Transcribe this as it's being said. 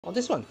on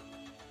this one.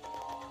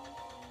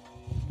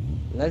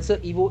 Lancer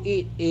Evo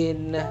 8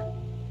 in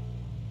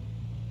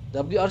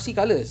WRC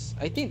colors.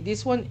 I think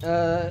this one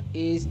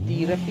is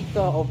the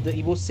replica of the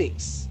Evo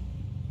 6.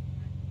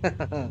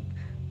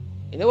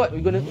 You know what?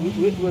 We're gonna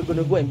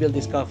go and build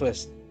this car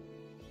first.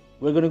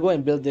 We're gonna go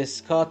and build this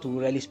car to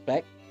rally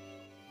spec.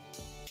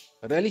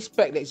 Rally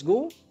spec, let's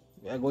go.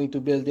 We are going to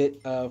build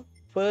it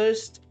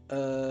first. We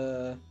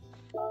are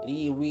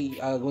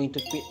going to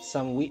fit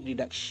some weight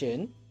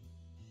reduction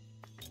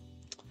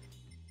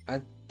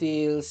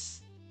until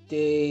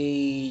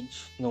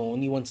stage. No,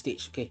 only one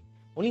stage. Okay,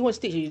 only one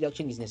stage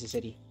reduction is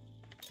necessary.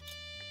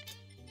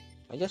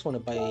 I just want to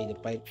buy the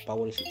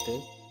power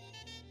restrictor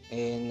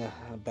and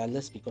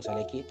ballast because I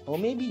like it. Or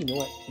maybe you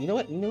know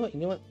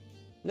what?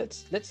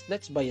 Let's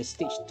buy a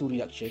stage 2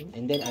 reduction,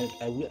 and then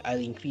I'll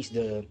increase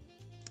the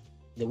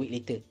weight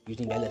later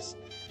using ballast.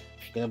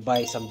 Gonna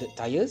buy some dirt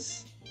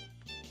tires,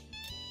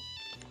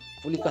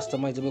 fully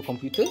customizable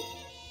computer.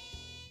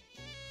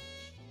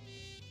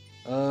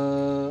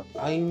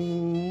 I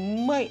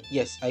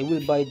will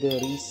buy the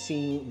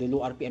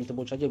low RPM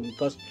turbocharger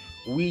because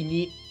we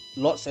need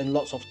lots and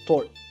lots of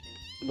torque,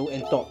 low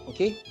end torque.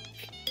 Okay,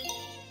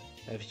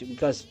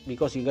 because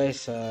you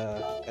guys,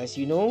 as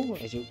you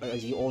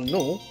all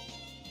know,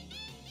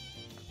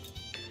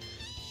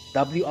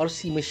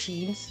 WRC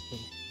machines,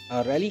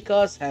 rally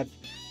cars have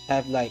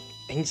like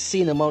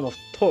insane amount of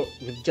torque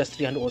with just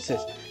 300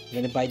 horses.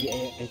 You're gonna buy the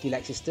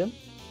anti-lag system,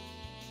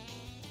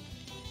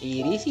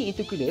 a racing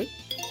intercooler,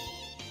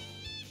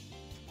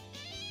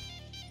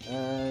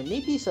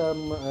 maybe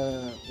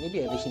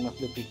a racing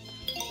muffler too.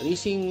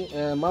 Racing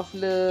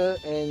muffler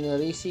and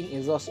racing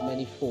exhaust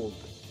manifold.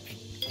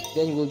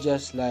 Then we'll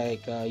just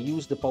like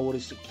use the power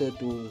restrictor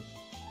to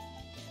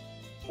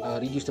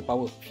reduce the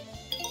power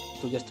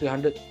to just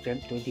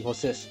 320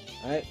 horses.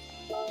 Alright,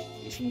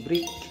 racing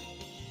brake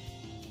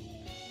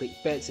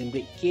pads and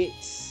brake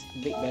kits,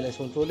 brake balance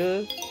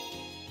controller,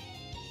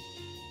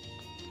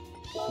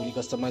 fully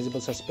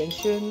customizable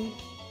suspension,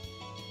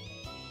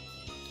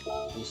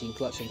 racing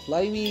clutch and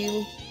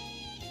flywheel,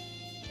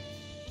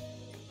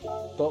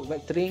 torque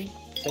vectoring,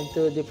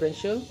 center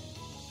differential,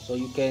 so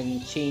you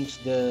can change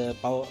the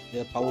power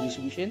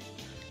distribution,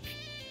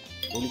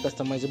 fully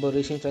customizable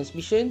racing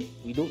transmission.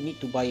 We don't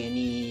need to buy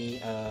any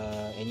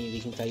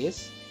racing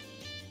tires,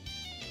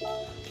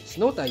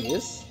 snow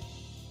tires,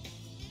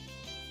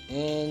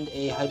 and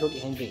a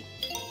hydraulic handbrake.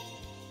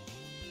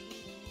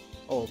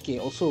 Oh, okay.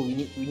 Also, we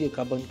need a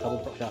carbon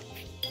prop shaft,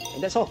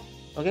 and that's all.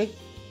 Okay,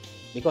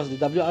 because the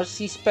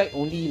WRC spec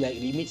only like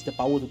limits the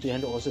power to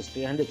 300 horses,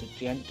 300 to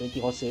 320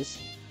 horses.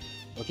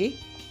 Okay,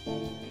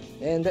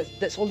 and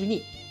that's all you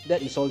need.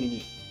 That is all you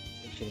need.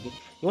 Actually, okay?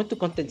 You want to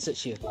content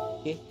search here.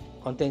 Okay,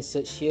 content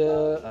search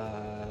here.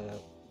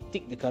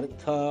 Tick the current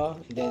car,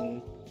 and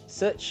then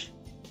search,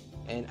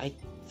 and I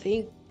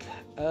think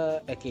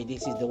okay,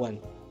 this is the one.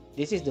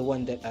 This is the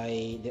one that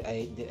I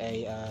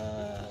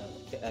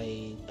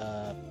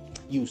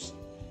use.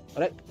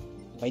 Alright,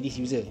 by this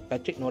user,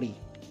 Patrick Nori.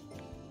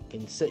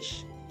 Can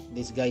search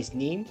this guy's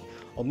name,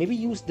 or maybe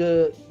use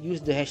the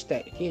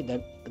hashtag. Okay,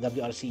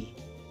 WRC.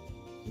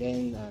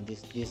 Then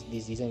this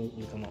design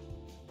will come out.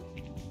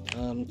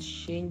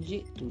 Change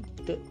it to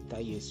dirt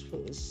tires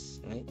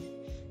first, right?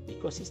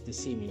 Because it's the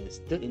same.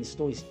 Yes, dirt and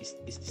snow is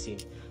the same.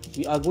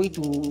 We are going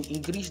to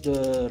increase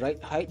the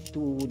ride height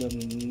to the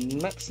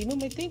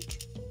maximum, I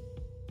think.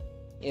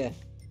 Yeah,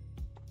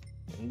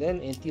 and then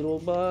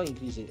anti-roll bar,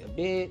 increase it a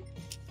bit.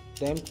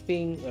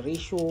 Damping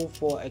ratio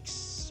for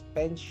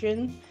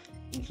expansion,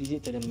 increase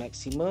it to the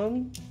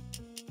maximum.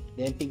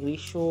 Damping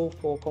ratio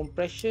for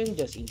compression,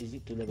 just increase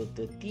it to level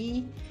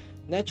 30.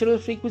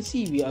 Natural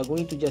frequency, we are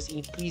going to just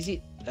increase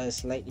it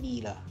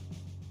slightly lah,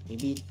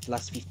 maybe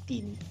plus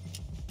 15.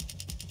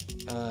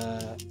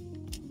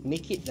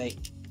 Make it like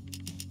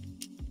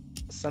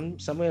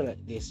somewhere like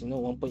this,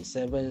 1.7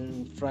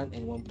 front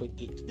and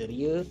 1.8 to the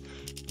rear.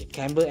 The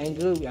camber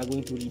angle, we are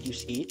going to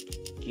reduce it,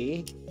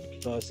 okay,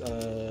 because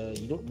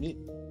you don't need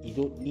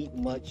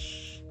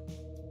much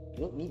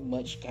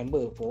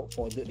camber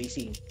for the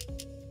racing.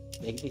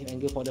 Negative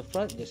angle for the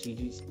front, just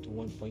reduce to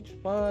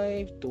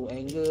 1.5. Toe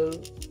angle,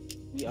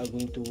 we are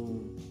going to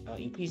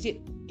increase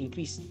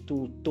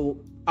to toe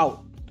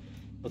out,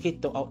 okay,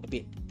 toe out a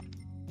bit.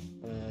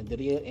 The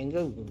rear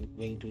angle, we're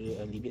going to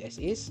leave it as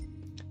is.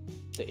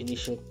 The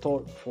initial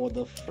torque for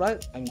the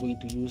front, I'm going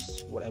to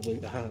use whatever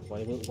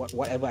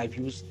I've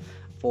used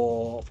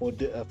for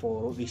road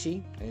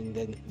racing, and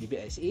then leave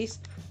it as is.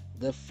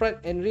 The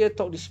front and rear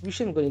torque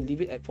distribution, I'm going to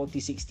leave it at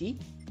 40-60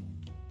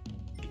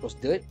 because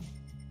dirt.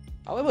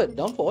 However,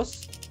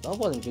 downforce, I'm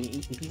going to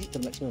increase it to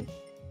maximum.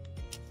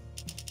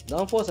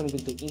 Downforce, I'm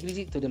going to increase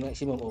it to the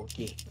maximum.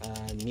 Okay,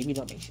 maybe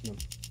not maximum.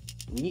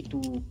 We need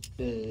to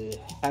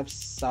have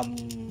some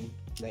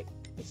like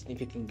a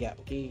significant gap.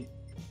 Okay,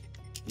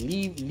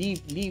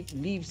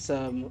 leave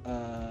some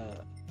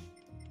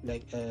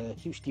like a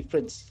huge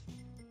difference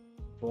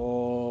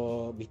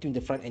for between the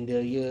front and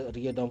the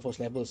rear downforce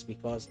levels,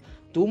 because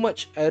too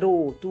much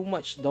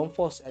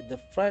downforce at the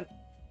front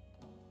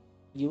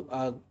you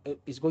are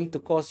it's going to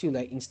cause you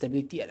like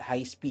instability at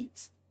high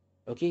speeds.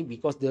 Okay,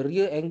 because the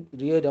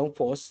rear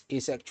downforce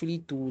is actually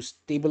to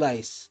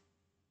stabilize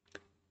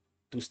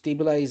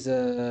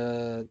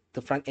the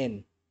front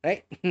end,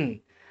 right?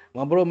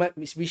 Marlboro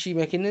Mitsubishi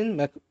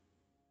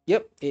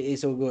yep, it is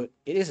so good.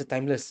 It is a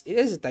timeless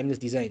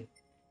design.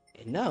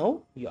 And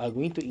now you are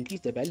going to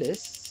increase the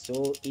ballast,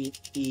 so it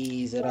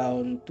is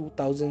around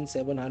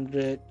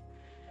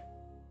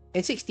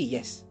 2,760.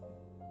 Yes,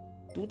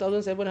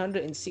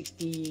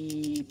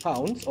 2,760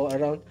 pounds, or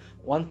around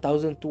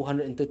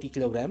 1,230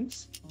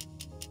 kilograms.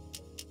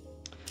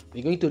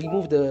 We're going to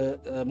remove the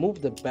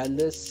move the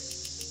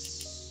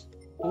ballast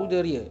to the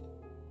rear.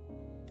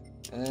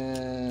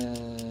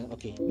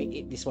 Okay, make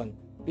it this one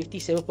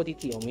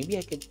 5743, or maybe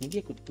I could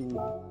do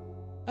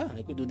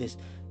I could do this.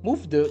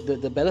 Move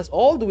the ballast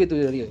all the way to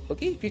the rear.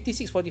 Okay,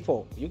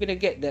 5644. You're gonna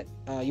get that.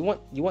 You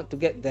want to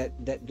get that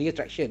rear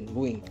traction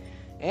going,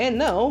 and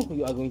now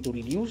you are going to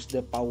reduce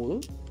the power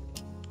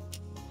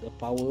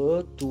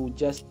to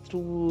just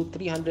through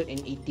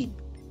 318,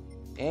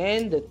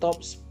 and the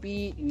top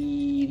speed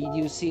we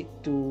reduce it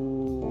to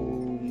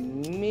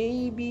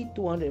maybe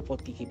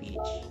 240 kph,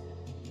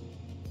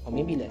 or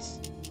maybe less,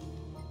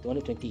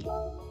 220.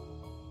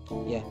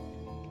 Yeah.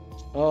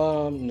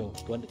 No,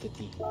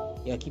 230.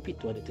 Yeah, keep it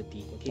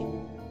 230. Okay,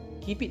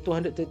 keep it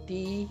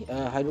 230.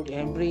 Hydraulic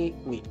handbrake.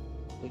 Wait,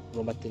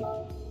 wrong button.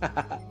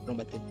 Wrong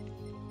button.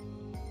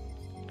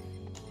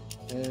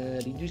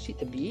 Reduce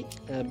it a bit.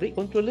 Brake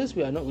controllers,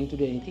 we are not going to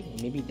do anything.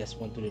 Maybe just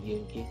one to the rear.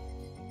 Okay.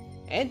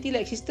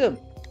 Anti-lag system,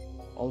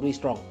 always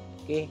strong.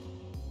 Okay.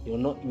 We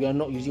are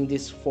not using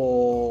this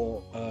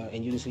for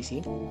endurance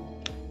racing.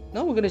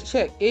 Now we're gonna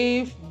check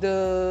if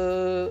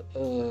the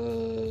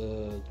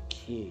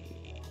okay,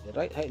 the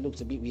right height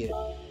looks a bit weird.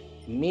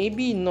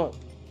 Maybe not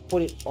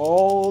put it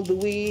all the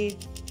way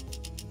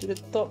to the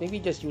top. Maybe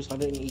just use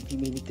 180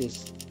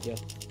 millimeters. Yeah,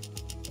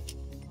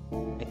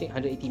 I think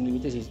 180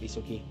 millimeters is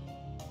okay.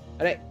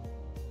 Alright,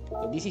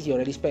 so this is your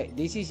rally spec.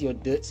 This is your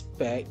dirt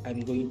spec.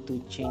 I'm going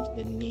to change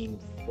the name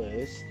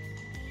first.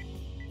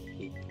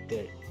 Okay,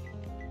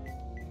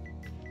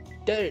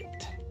 dirt,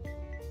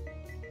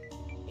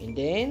 and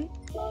then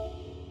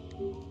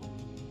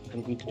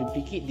I'm going to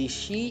duplicate this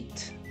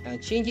sheet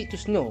and change it to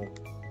snow,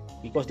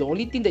 because the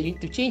only thing that you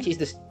need to change is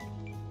the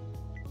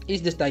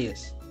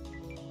tires.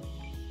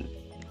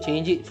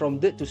 Change it from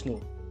dirt to snow.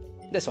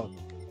 That's all.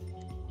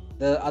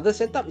 The other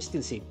setup is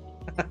still same.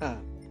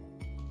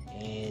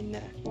 And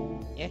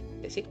yeah,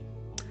 that's it.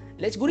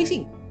 Let's go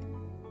racing.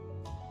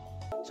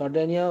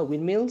 Sardinia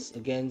windmills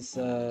against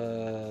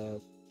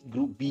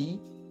Gr.B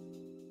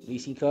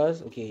racing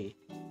cars. Okay.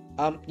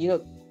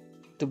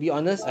 To be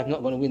honest, I'm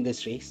not gonna win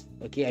this race.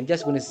 Okay, I'm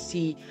just gonna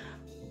see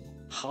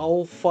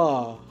how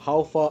far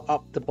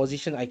up the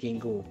position I can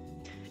go.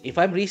 If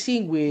I'm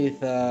racing with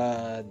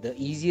the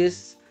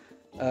easiest,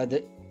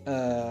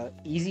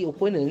 easy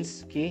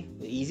opponents, okay,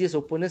 the easiest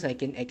opponents, I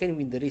can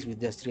win the race with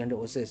just 300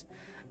 horses.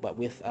 But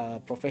with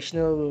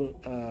professional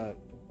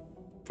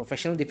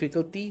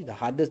difficulty, the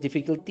hardest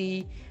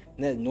difficulty,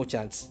 no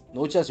chance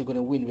you're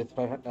gonna win with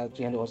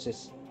 300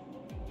 horses,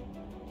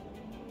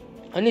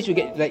 unless you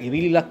get like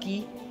really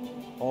lucky,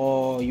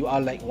 or you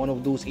are like one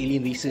of those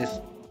alien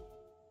races.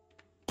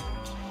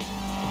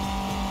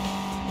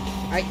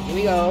 Alright, here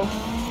we go.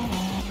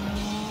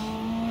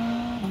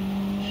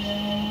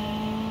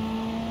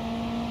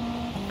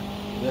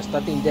 We are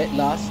starting dead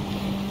last.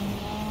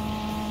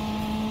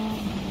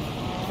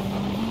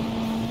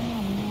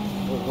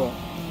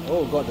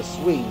 Oh god, the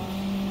swing.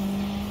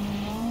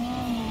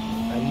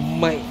 I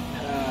might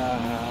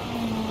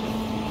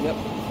yep,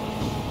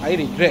 I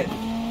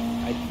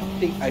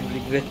think I'm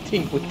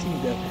regretting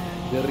putting the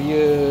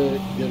rear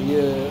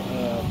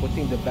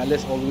putting the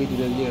ballast all the way to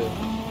the rear.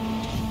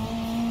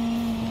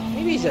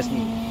 Maybe it's just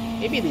me.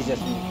 You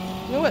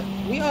know what?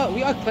 We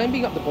are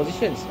climbing up the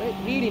positions, right?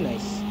 Really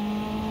nice.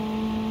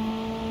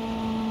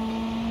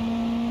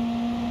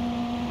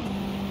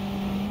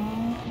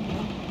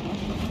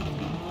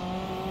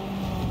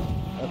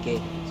 Okay,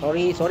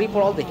 sorry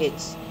for all the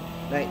hits.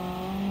 Right,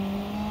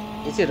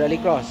 it's a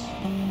rallycross.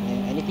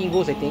 Anything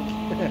goes, I think.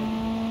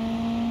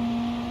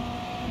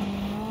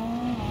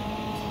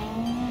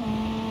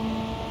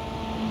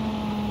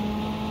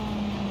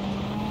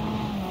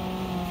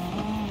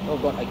 Oh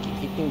god, I keep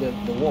hitting the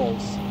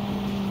walls.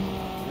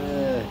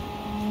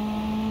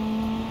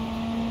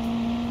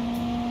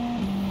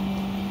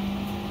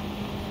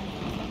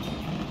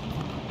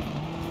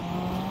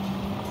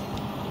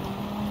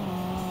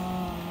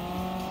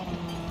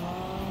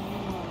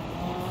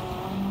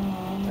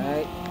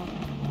 Right.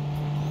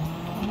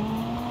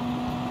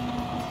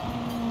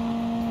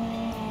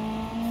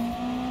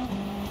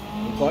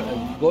 We got a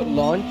good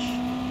launch.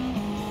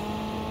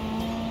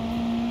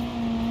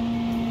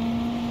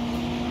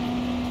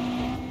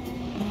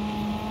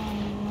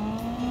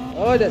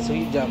 Oh, that's a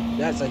huge jump.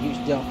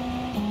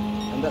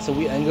 And that's a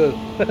weird angle.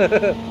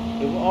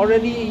 We're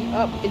already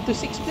up into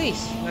 6th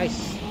place.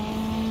 Nice.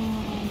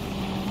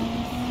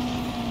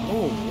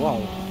 Oh,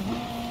 wow.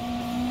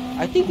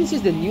 I think this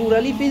is the new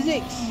rally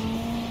physics.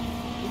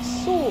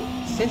 it's so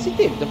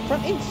sensitive. The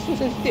front end is so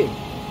sensitive.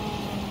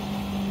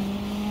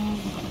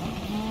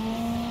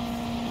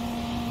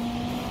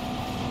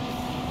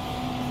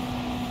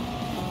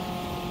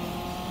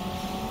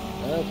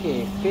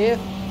 Okay,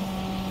 fifth,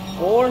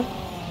 fourth.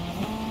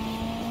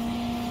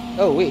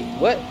 Oh wait,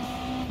 what?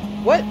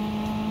 What?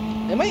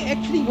 Am I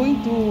actually going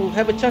to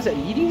have a chance at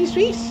leading this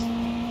race?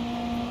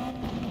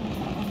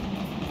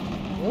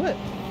 You know what?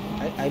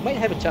 I might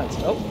have a chance.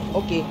 Oh,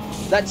 okay.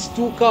 That's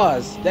 2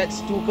 cars.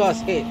 That's 2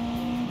 cars ahead.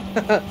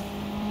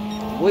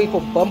 Going for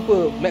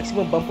bumper,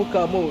 maximum bumper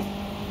car mode.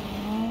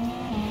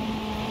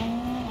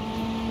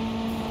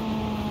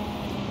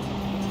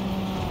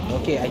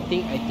 Okay, I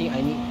think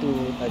I need to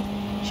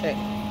check.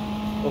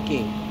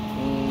 Okay,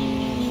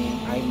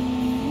 I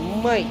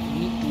might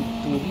need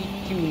to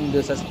retune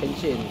the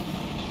suspension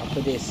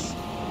after this.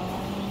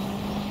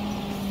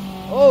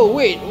 Oh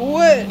wait,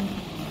 what?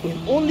 With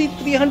only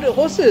 300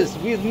 horses,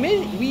 we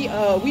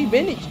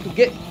managed to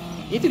get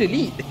into the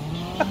lead.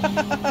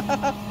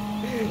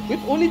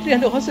 With only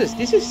 300 horses,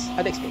 this is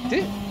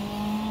unexpected.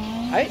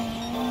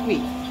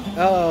 Wait.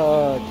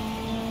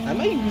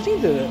 Am I using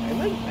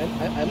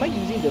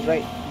the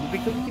right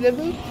difficulty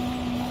level?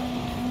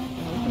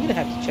 I'm gonna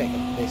have to check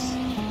this.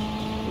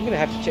 I'm gonna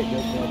have to check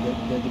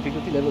the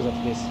difficulty levels of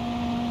this.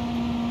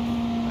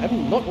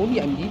 I'm not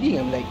only leading,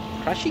 I'm like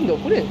crushing the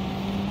opponent.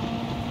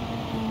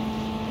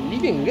 I'm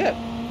leaving a gap,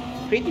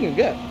 creating a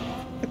gap.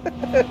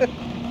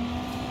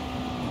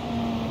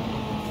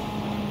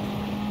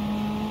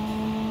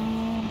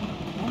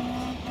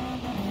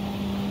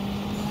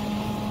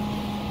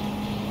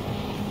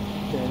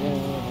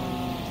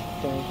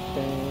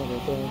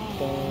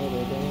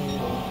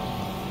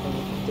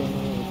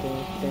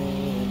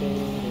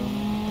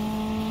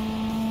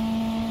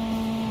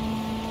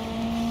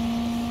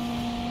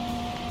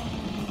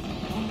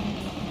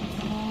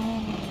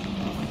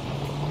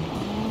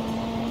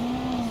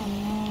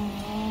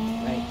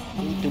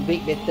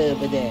 Brake better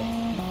over there.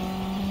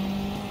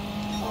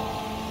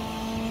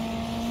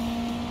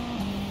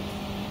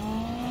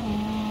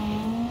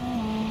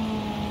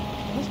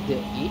 What's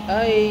the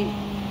AI?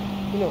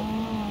 You know,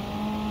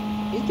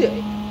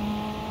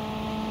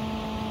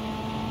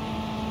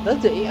 does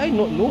the AI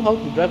not know how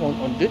to drive on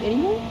dirt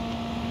anymore?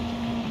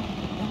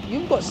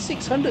 You've got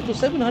 600 to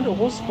 700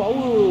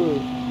 horsepower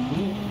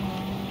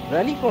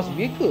rallycross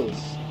vehicles.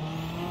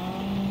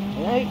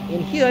 Alright,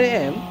 and here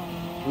I am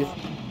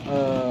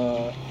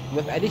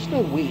with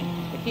additional weight,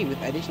 okay,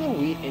 with additional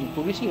weight and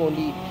producing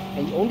only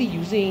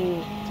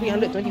using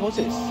 320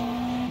 horses.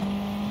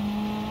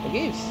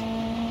 Okay.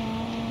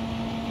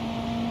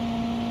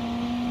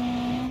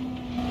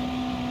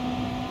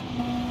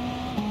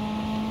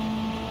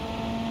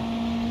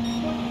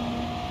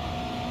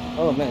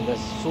 Oh man, there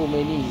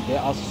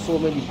are so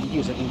many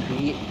videos I can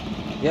create.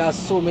 There are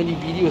so many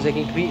videos I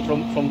can create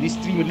from this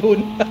stream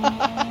alone.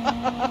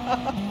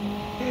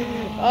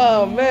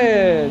 Oh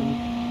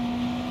man.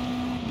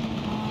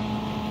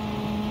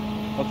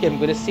 Okay, I'm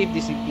gonna save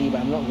this replay, but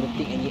I'm not gonna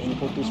take any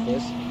photos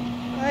first.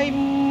 I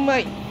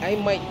might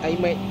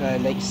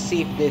like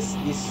save this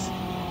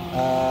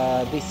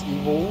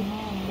Evo.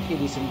 Okay,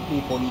 this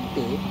replay for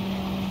later.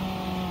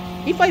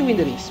 If I win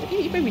the race,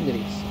 okay, if I win the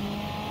race.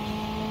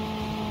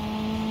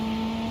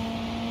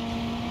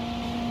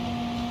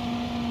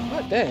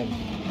 God damn.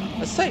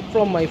 Aside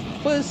from my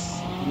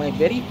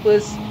very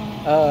first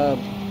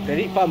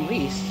credit farm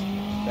race,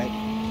 like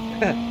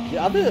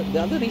the other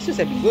races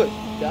have been good.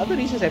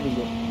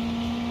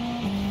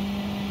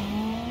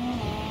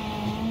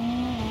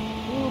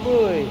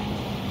 Boy.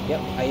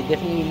 Yep, I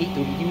definitely need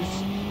to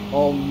reduce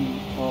or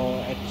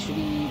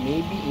actually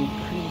maybe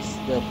increase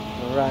the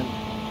front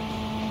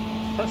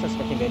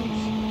suspension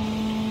values,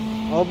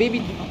 or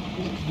maybe need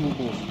to do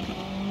both.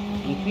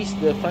 Increase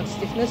the front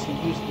stiffness,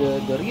 reduce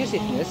the rear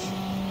stiffness,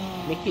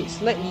 make it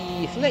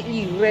slightly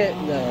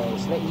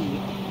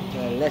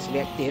less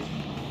reactive,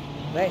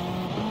 right?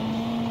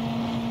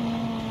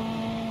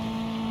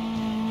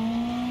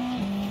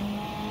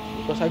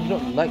 Because I do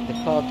not like the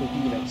car to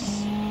be like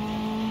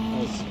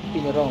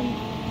spin around,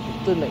 to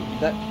turn like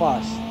that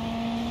fast.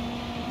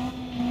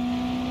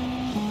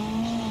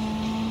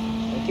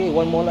 Okay,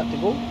 one more lap to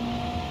go.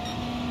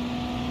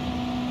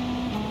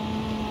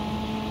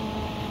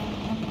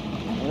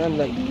 And I'm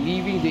like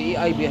leaving the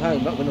AI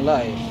behind, not gonna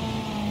lie.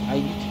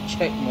 I need to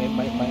check my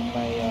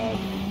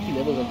difficulty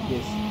levels of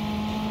this.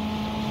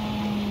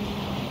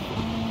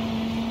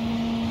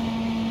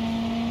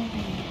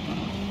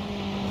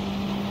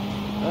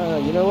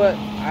 You know what?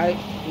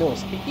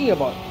 Speaking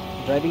about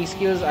driving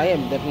skills, I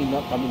am definitely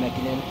not Tommy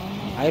McKinnon.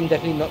 I am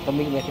definitely not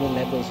Tommy McKinnon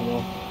levels, you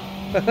know.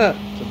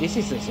 So this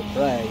is a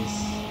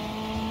surprise.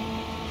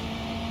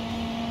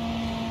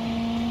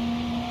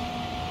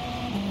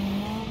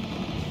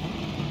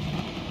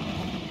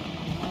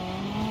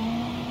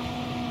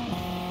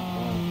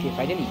 Okay,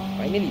 finally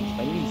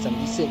some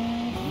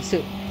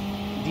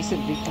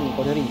decent braking and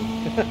cornering.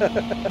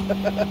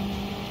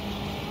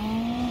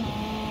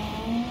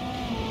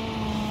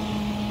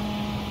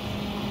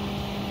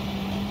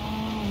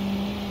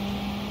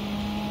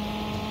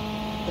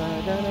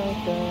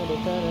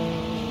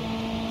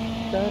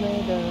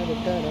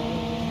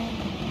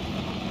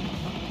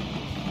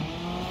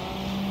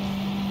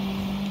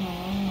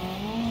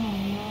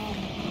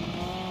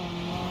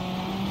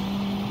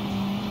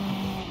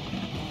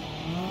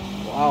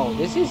 Wow,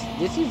 this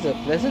is a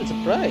pleasant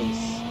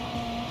surprise.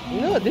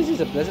 You know, this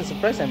is a pleasant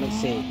surprise, I must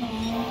say.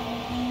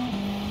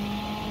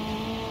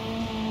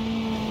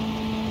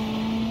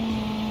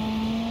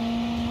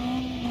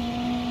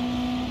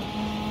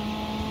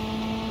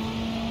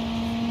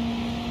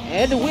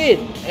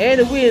 And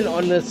a win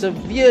on a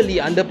severely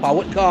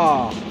underpowered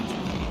car.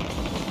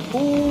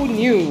 Who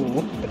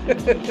knew?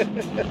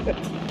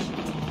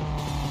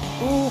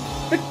 Who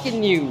freaking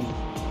knew?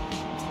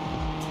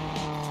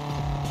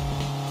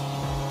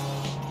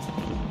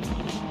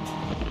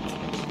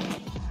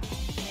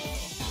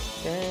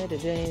 Da, da,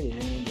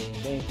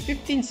 da,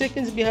 15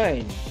 seconds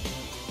behind.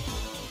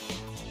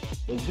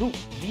 The Group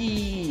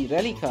B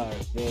rally car,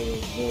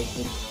 the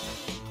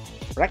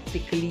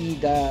practically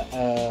the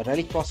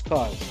rally cross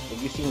cars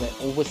producing like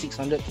over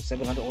 600 to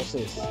 700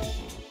 horses.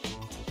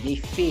 They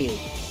failed.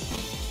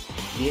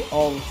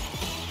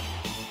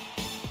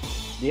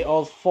 They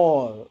all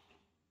fall.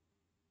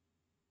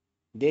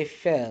 They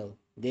fell.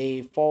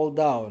 They fall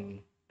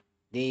down.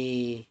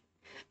 They,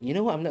 you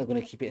know what? I'm not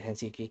gonna keep it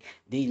fancy, okay?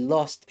 They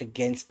lost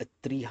against a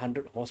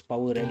 300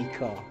 horsepower rally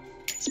car.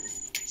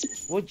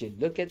 Would you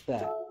look at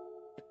that?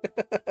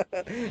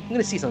 I'm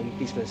gonna see some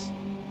replays first.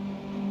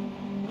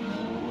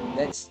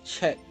 Let's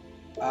check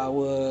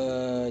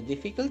our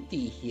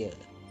difficulty here.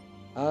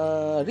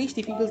 Race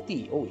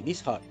difficulty. Oh, it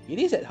is hard. It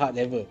is at hard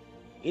level.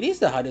 It is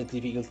the harder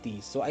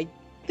difficulty. So I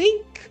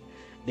think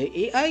the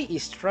AI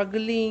is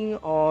struggling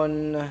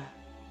on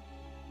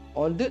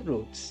dirt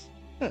roads.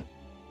 Huh.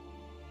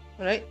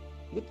 Alright.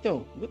 Good to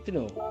know. Good to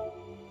know.